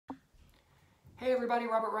Hey everybody,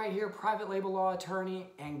 Robert Wright here, private label law attorney,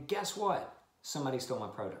 and guess what? Somebody stole my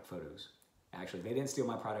product photos. Actually, they didn't steal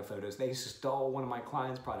my product photos, they stole one of my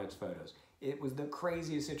client's product photos. It was the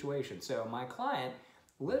craziest situation. So my client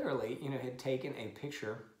literally, had taken a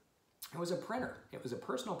picture. It was a printer. It was a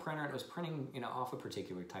personal printer, and it was printing, off a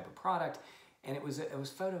particular type of product, and it was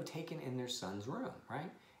photo taken in their son's room, right?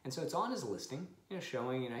 And so it's on his listing,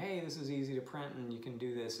 showing, hey, this is easy to print and you can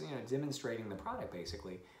do this, demonstrating the product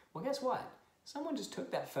basically. Well, guess what? Someone just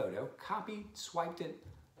took that photo, copied, swiped it,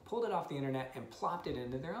 pulled it off the internet, and plopped it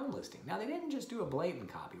into their own listing. Now, they didn't just do a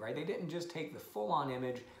blatant copy, right? They didn't just take the full-on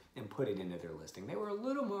image and put it into their listing. They were a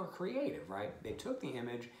little more creative, right? They took the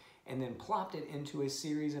image and then plopped it into a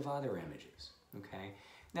series of other images, okay?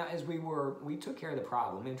 Now, as we took care of the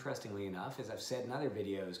problem, interestingly enough, as I've said in other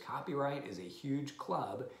videos, copyright is a huge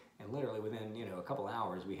club, and literally within, a couple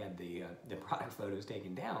hours, we had the product photos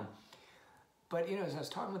taken down. But, as I was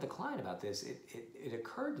talking with the client about this, it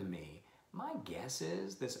occurred to me, my guess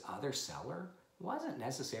is this other seller wasn't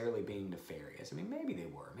necessarily being nefarious. I mean, maybe they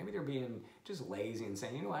were. Maybe they're being just lazy and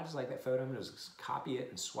saying, I just like that photo, I'm gonna just copy it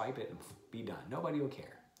and swipe it and be done. Nobody will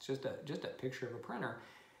care. It's just a picture of a printer.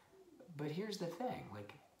 But here's the thing,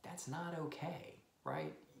 that's not okay,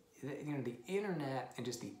 right? The internet and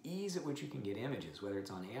just the ease at which you can get images, whether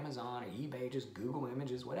it's on Amazon or eBay, just Google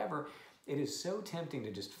images, whatever, it is so tempting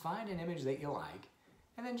to just find an image that you like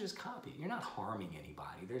and then just copy it. You're not harming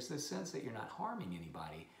anybody. There's this sense that you're not harming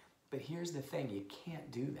anybody. But here's the thing, you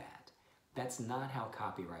can't do that. That's not how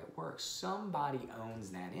copyright works. Somebody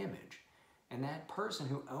owns that image. And that person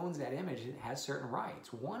who owns that image has certain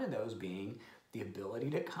rights. One of those being the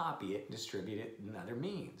ability to copy it and distribute it in other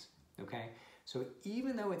means, okay? So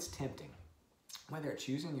even though it's tempting, whether it's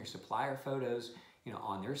using your supplier photos,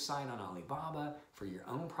 on their site on Alibaba for your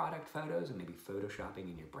own product photos and maybe photoshopping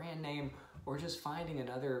in your brand name, or just finding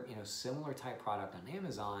another, similar type product on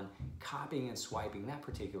Amazon, copying and swiping that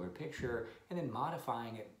particular picture and then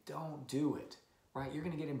modifying it, don't do it, right? You're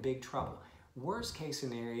gonna get in big trouble. Worst case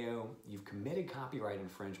scenario, you've committed copyright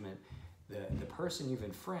infringement. The person you've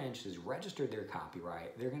infringed has registered their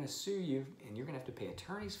copyright. They're gonna sue you and you're gonna have to pay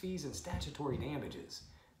attorney's fees and statutory damages.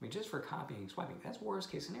 I mean, just for copying and swiping, that's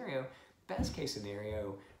worst case scenario. Best case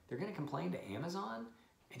scenario, they're gonna complain to Amazon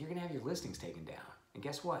and you're gonna have your listings taken down. And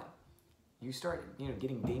guess what? You start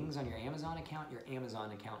getting dings on your Amazon account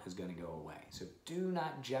is gonna go away. So do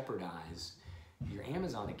not jeopardize your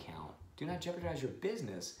Amazon account. Do not jeopardize your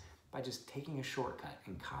business by just taking a shortcut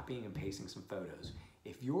and copying and pasting some photos.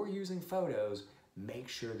 If you're using photos, make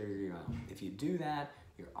sure they're your own. If you do that,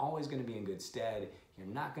 you're always gonna be in good stead. You're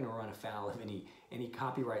not gonna run afoul of any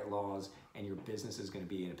copyright laws, and your business is gonna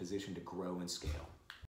be in a position to grow and scale.